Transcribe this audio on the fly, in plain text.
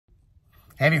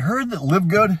Have you heard that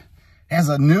LiveGood has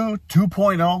a new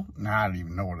 2.0? Nah, I don't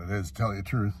even know what it is, to tell you the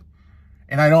truth.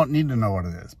 And I don't need to know what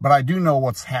it is, but I do know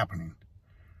what's happening.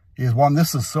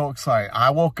 This is so exciting. I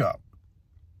woke up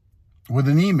with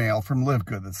an email from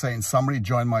LiveGood that's saying somebody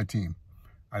joined my team.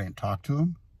 I didn't talk to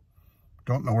them.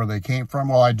 Don't know where they came from.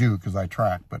 Well, I do because I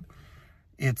track, but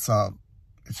it's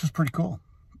just pretty cool.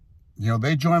 You know,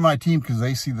 they join my team because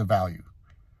they see the value.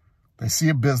 They see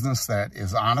a business that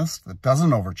is honest, that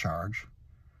doesn't overcharge,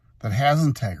 that has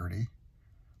integrity,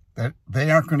 that they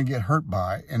aren't going to get hurt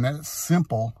by, and that it's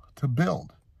simple to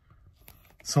build.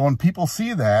 So when people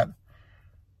see that,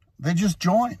 they just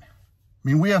join. I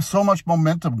mean, we have so much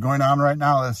momentum going on right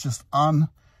now that's just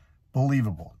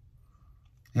unbelievable.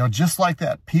 You know, just like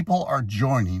that, people are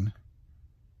joining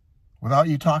without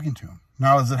you talking to them.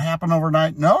 Now, does it happen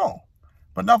overnight? No,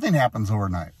 but nothing happens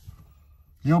overnight.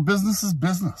 You know, business is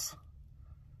business.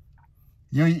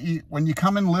 You know, when you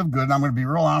come in LiveGood, and I'm going to be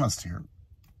real honest here,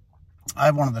 I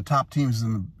have one of the top teams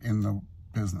in the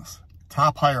business,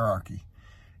 top hierarchy,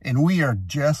 and we are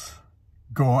just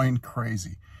going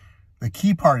crazy. The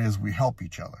key part is we help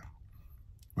each other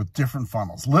with different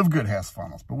funnels. LiveGood has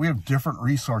funnels, but we have different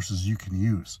resources you can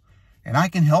use, and I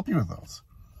can help you with those.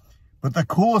 But the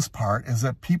coolest part is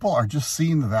that people are just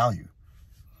seeing the value.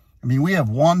 I mean, we have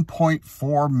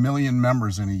 1.4 million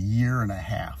members in a year and a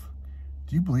half.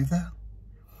 Do you believe that?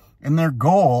 And their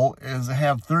goal is to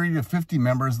have 30 to 50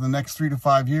 members in the next 3 to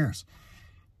 5 years.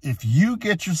 If you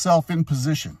get yourself in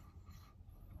position,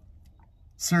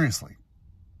 seriously,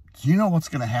 do you know what's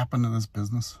going to happen to this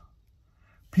business?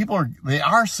 They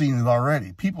are seeing it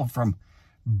already. People from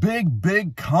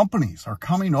big companies are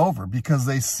coming over because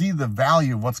they see the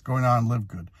value of what's going on in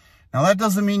LiveGood. Now, that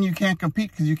doesn't mean you can't compete,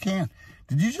 because you can.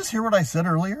 Did you just hear what I said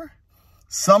earlier?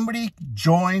 Somebody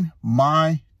joined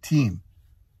my team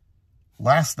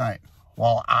last night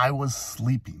while I was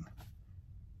sleeping.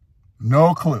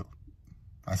 No clue.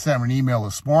 I sent him an email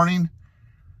this morning.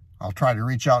 I'll try to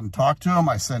reach out and talk to him.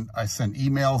 I sent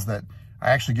emails that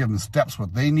I actually give them steps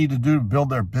what they need to do to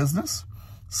build their business.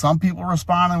 Some people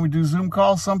respond and we do Zoom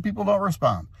calls. Some people don't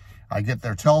respond. I get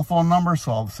their telephone number,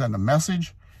 so I'll send a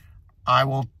message. I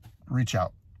will reach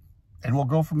out and we'll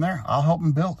go from there. I'll help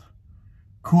them build.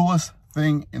 Coolest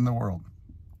thing in the world.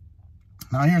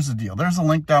 Now, here's the deal. There's a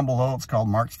link down below. It's called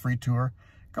Mark's Free Tour.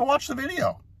 Go watch the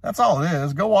video. That's all it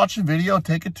is. Go watch the video,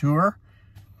 take a tour,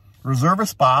 reserve a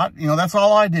spot. You know, that's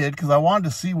all I did because I wanted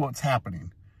to see what's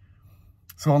happening.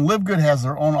 So, and LiveGood has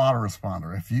their own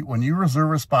autoresponder. When you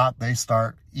reserve a spot, they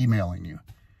start emailing you.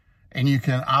 And you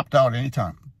can opt out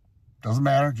anytime. Doesn't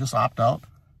matter. Just opt out.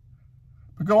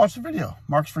 But go watch the video.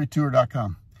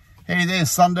 marksfreetour.com. Hey, today is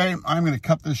Sunday. I'm going to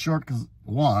cut this short because,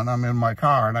 one, I'm in my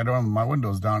car and I don't have my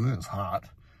windows down and it's hot.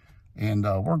 And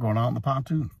we're going out in the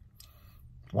pontoon.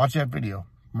 Watch that video.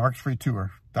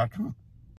 marksfreetour.com.